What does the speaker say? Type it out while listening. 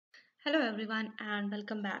Hello everyone and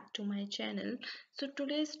welcome back to my channel. So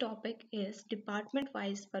today's topic is department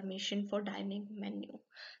wise permission for dynamic menu.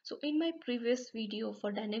 So in my previous video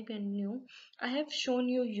for dynamic menu, I have shown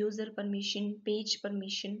you user permission, page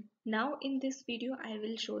permission. Now in this video, I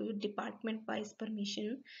will show you department wise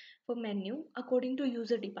permission for menu according to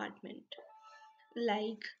user department.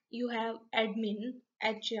 Like you have admin,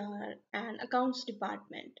 HR and accounts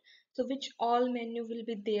department. So which all menu will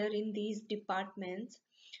be there in these departments,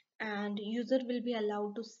 and user will be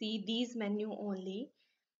allowed to see these menu only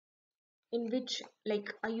in which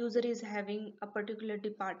like a user is having a particular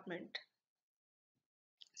department,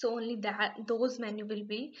 so only that those menu will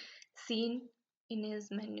be seen in his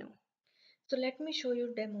menu. So let me show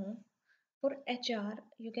you demo. For HR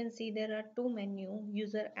you can see there are two menu,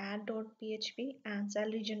 user add.php and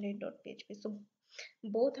salary generate.php. So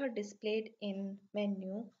both are displayed in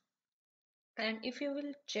menu, and if you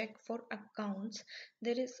will check for accounts,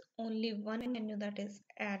 there is only one menu that is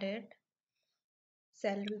added,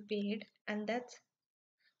 salary paid, and that's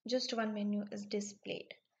just one menu is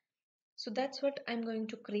displayed. So that's what I'm going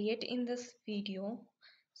to create in this video.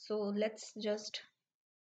 So let's just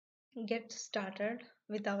get started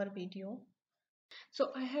with our video.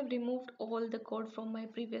 So I have removed all the code from my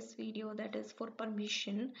previous video, that is for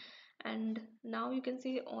permission, and now you can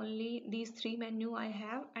see only these three menu I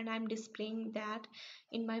have, and I'm displaying that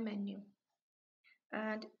in my menu.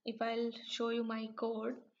 And if I'll show you my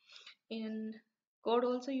code, in code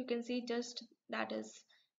also you can see just that is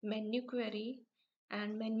menu query,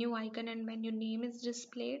 and menu icon and menu name is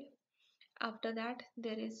displayed. After that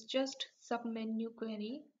there is just sub menu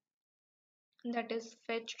query that is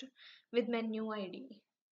fetched with menu id.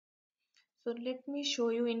 So let me show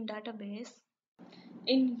you in database.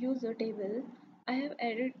 In user table I have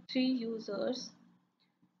added three users,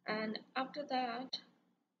 and after that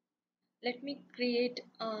let me create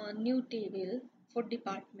a new table for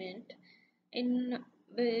department, in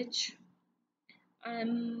which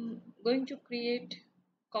I'm going to create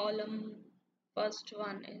column. First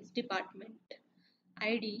one is department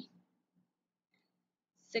ID,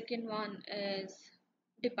 second one is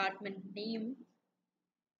department name,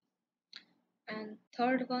 and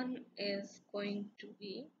third one is going to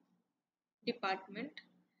be department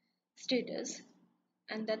status,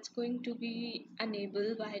 and that's going to be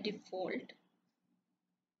enabled by default.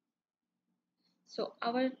 So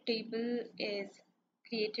our table is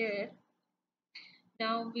created.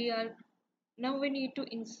 Now we need to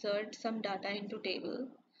insert some data into table.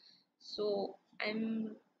 So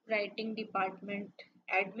I'm writing department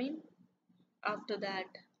admin, after that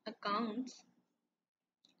accounts,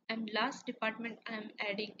 and last department I'm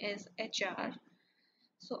adding is HR.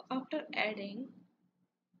 So after adding,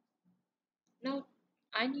 now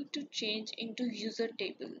I need to change into user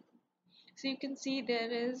table. So you can see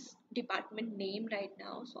there is department name right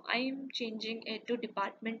now, so I am changing it to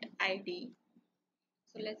department ID.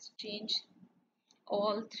 So let's change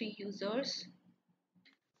all three users.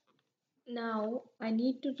 Now I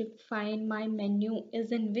need to define my menu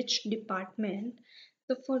is in which department.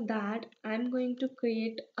 So for that I'm going to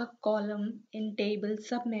create a column in table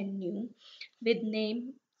submenu with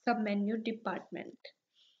name submenu department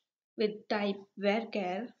with type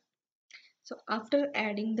varchar. So after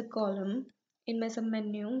adding the column in my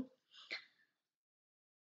submenu,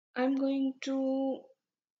 I'm going to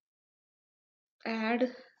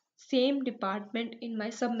add same department in my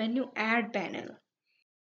submenu add panel.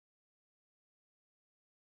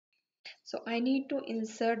 So I need to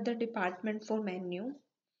insert the department for menu.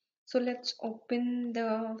 So let's open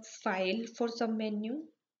the file for submenu,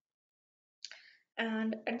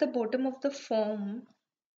 and at the bottom of the form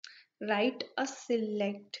write a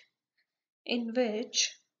select, in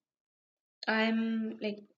which I'm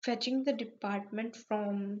like fetching the department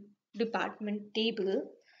from department table.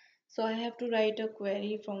 So I have to write a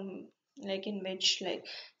query from like in which like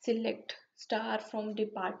select star from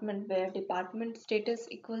department where department status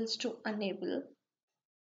equals to enable.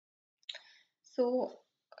 So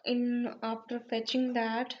in after fetching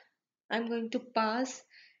that, I'm going to pass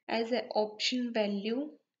as an option value,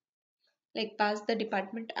 like pass the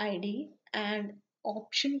department ID and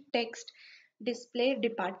option text display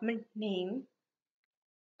department name.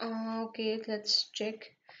 Okay, let's check.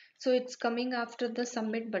 So it's coming after the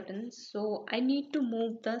submit button. So I need to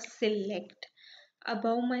move the select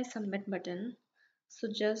above my submit button. So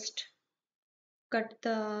just cut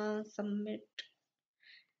the submit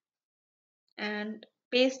and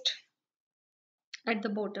paste at the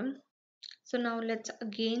bottom. So now let's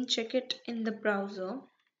again check it in the browser.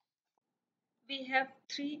 We have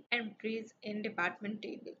three entries in department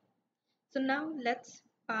table. So now let's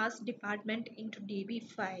pass department into DB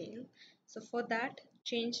file. So for that,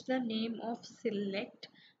 change the name of select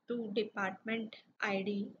to department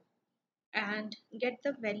ID and get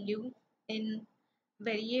the value in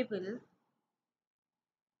variable.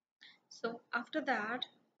 So after that,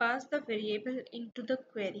 pass the variable into the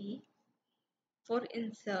query for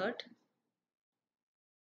insert,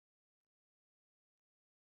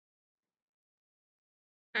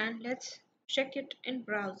 and let's check it in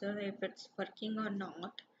browser if it's working or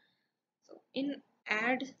not. So in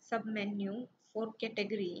add submenu for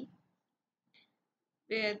category,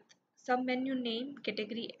 with submenu name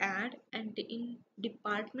category add, and in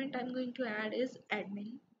department I'm going to add is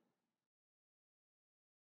admin.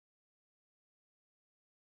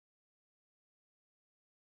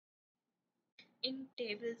 In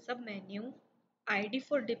table submenu, ID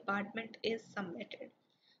for department is submitted.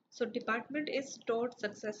 So department is stored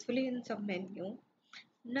successfully in submenu.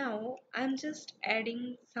 Now I'm just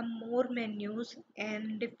adding some more menus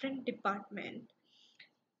and different department.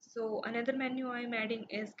 So another menu I'm adding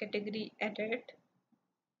is category edit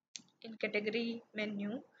in category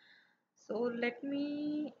menu. So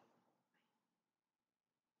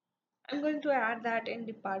I'm going to add that in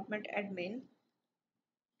department admin.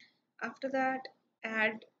 After that,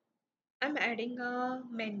 add I'm adding a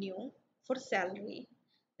menu for salary,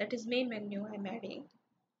 that is main menu I'm adding.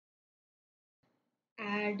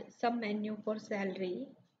 Add some menu for salary.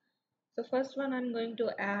 So first one I'm going to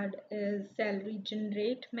add is salary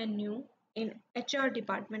generate menu. In HR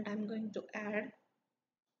department I'm going to add.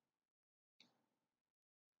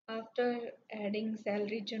 After adding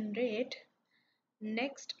salary generate,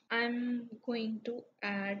 next I'm going to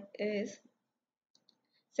add is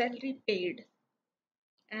salary paid,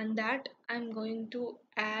 and that I'm going to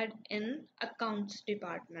add in accounts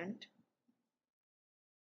department.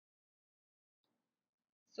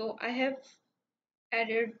 So I have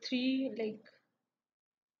added three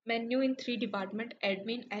menu in three department: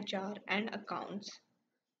 admin, HR and accounts.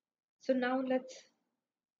 So now let's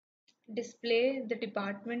display the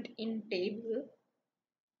department in table.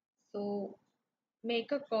 So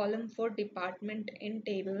make a column for department in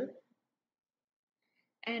table,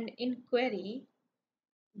 and in query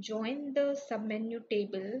join the submenu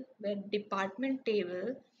table with department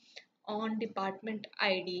table on department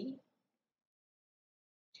ID,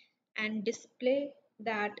 and display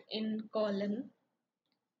that in column,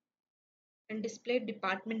 and display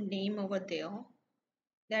department name over there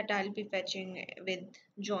that I'll be fetching with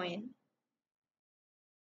join.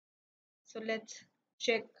 So let's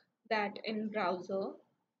check that in browser,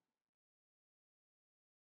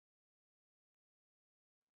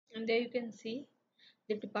 and there you can see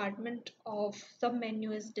the department of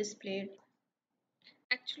submenu is displayed.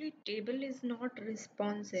 Actually table is not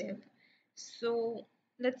responsive, so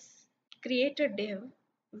let's create a div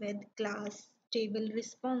with class table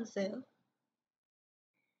responsive,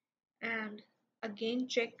 and again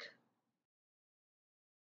check.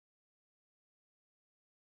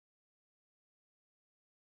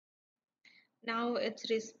 Now it's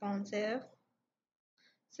responsive.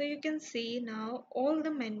 So you can see now all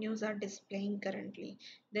the menus are displaying currently.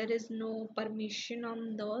 There is no permission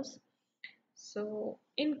on those. So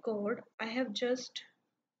in code, I have just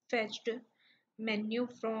fetched menu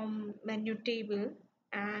from menu table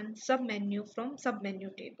and submenu from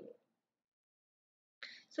submenu table.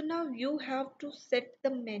 So now you have to set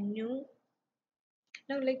the menu.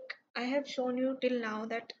 Now I have shown you till now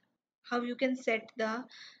that how you can set the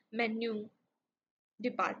menu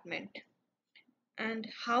department and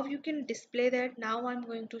how you can display that. Now I'm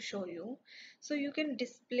going to show you. So you can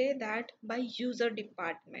display that by user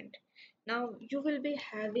department. Now you will be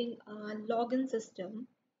having a login system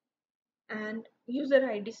and user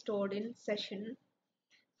ID stored in session.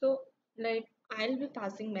 So I'll be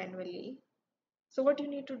passing manually. So what you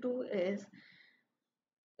need to do is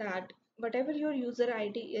that whatever your user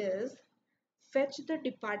ID is, fetch the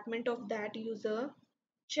department of that user,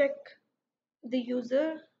 check the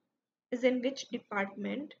user is in which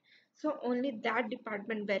department, so only that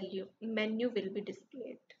department value menu will be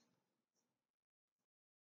displayed.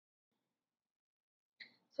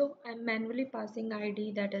 So I'm manually passing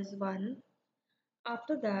ID, that is 1.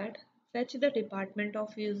 After that, fetch the department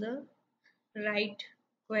of user, write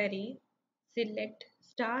query, select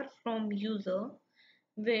star from user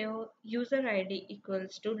where user ID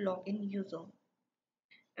equals to login user,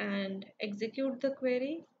 and execute the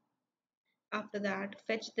query. After that,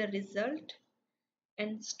 fetch the result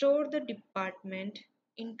and store the department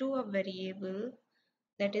into a variable,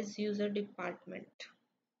 that is user department.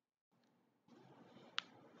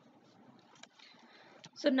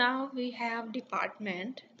 So now we have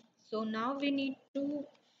department. So now we need to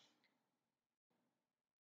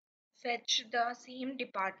fetch the same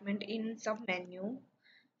department in submenu.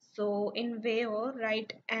 So in where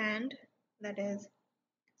right and, that is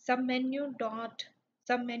submenu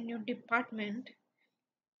department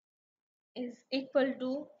is equal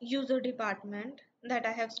to user department that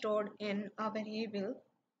I have stored in a variable.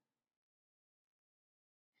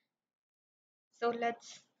 So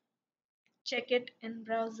let's check it in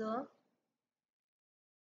browser.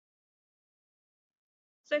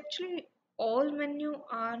 So actually all menu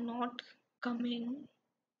are not coming.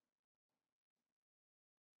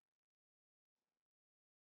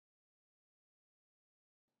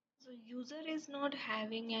 So user is not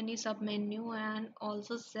having any submenu and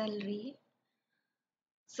also salary.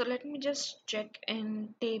 So let me just check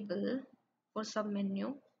in table for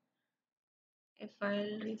submenu. If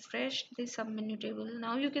I'll refresh the submenu table,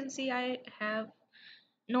 now you can see I have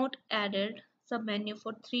not added submenu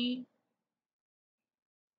for 3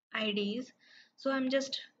 IDs. So I'm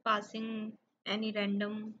just passing any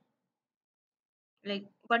random like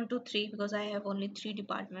 1 to 3 because I have only 3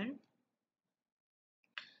 department.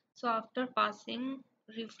 So after passing,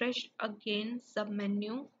 refresh again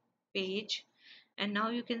submenu page, and now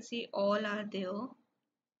you can see all are there,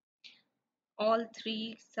 all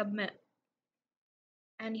 3 submenu,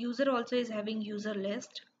 and user also is having user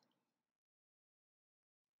list.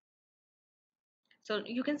 So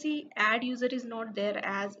you can see add user is not there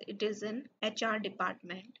as it is in HR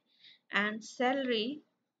department, and salary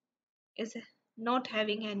is not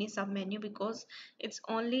having any submenu because it's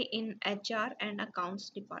only in HR and accounts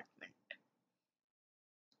department.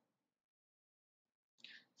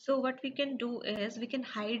 So what we can do is we can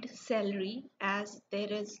hide salary as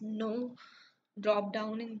there is no drop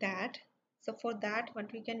down in that. So for that,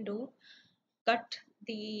 what we can do, cut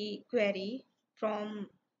the query from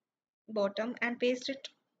bottom and paste it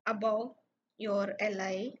above your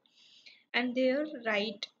li, and there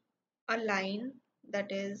write a line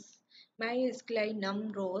that is MySQL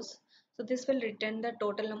num rows. So this will return the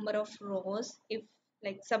total number of rows if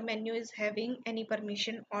like submenu is having any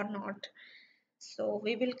permission or not. So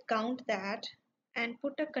we will count that and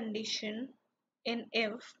put a condition in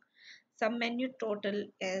if submenu total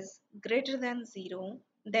is greater than 0,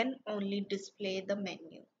 then only display the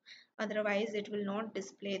menu. Otherwise it will not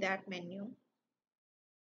display that menu.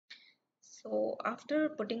 So after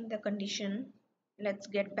putting the condition, let's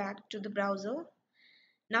get back to the browser.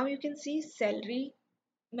 Now you can see salary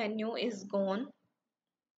menu is gone.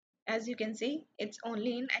 As you can see, it's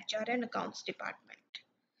only in HR and accounts department.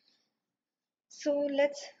 So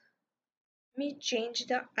let's me change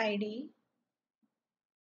the ID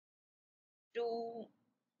to,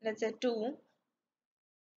 let's say 2,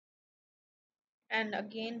 and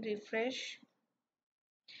again refresh.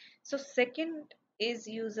 So second is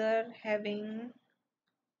user having,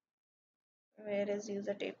 where is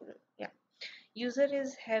user table? Yeah, user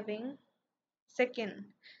is having second.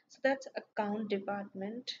 So that's account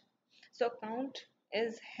department. So account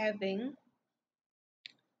is having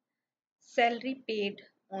salary paid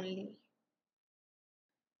only.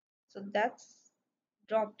 So that's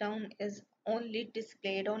drop down is only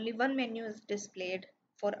displayed, only one menu is displayed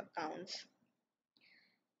for accounts.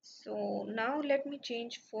 So now let me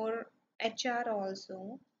change for HR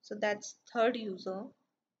also. So that's third user.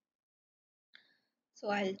 So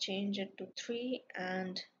I'll change it to 3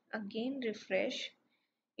 and again refresh.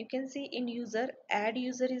 You can see in user, add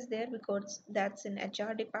user is there because that's in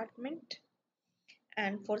HR department,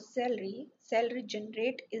 and for salary, salary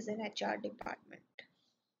generate is in HR department.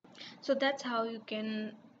 So that's how you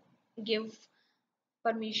can give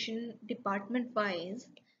permission department wise.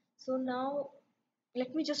 So now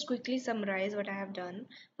let me just quickly summarize what I have done.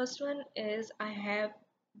 First one is I have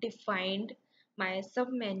defined my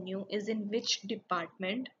submenu is in which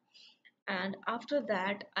department, and after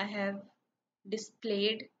that I have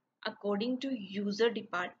displayed according to user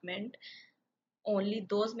department only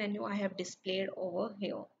those menu I have displayed over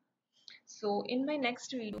here. So in my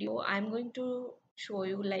next video I'm going to show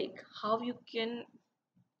you like how you can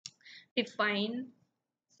define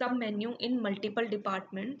sub menu in multiple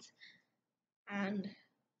departments. And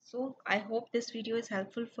so I hope this video is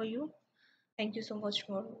helpful for you. Thank you so much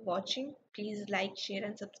for watching. Please like, share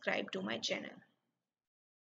and subscribe to my channel.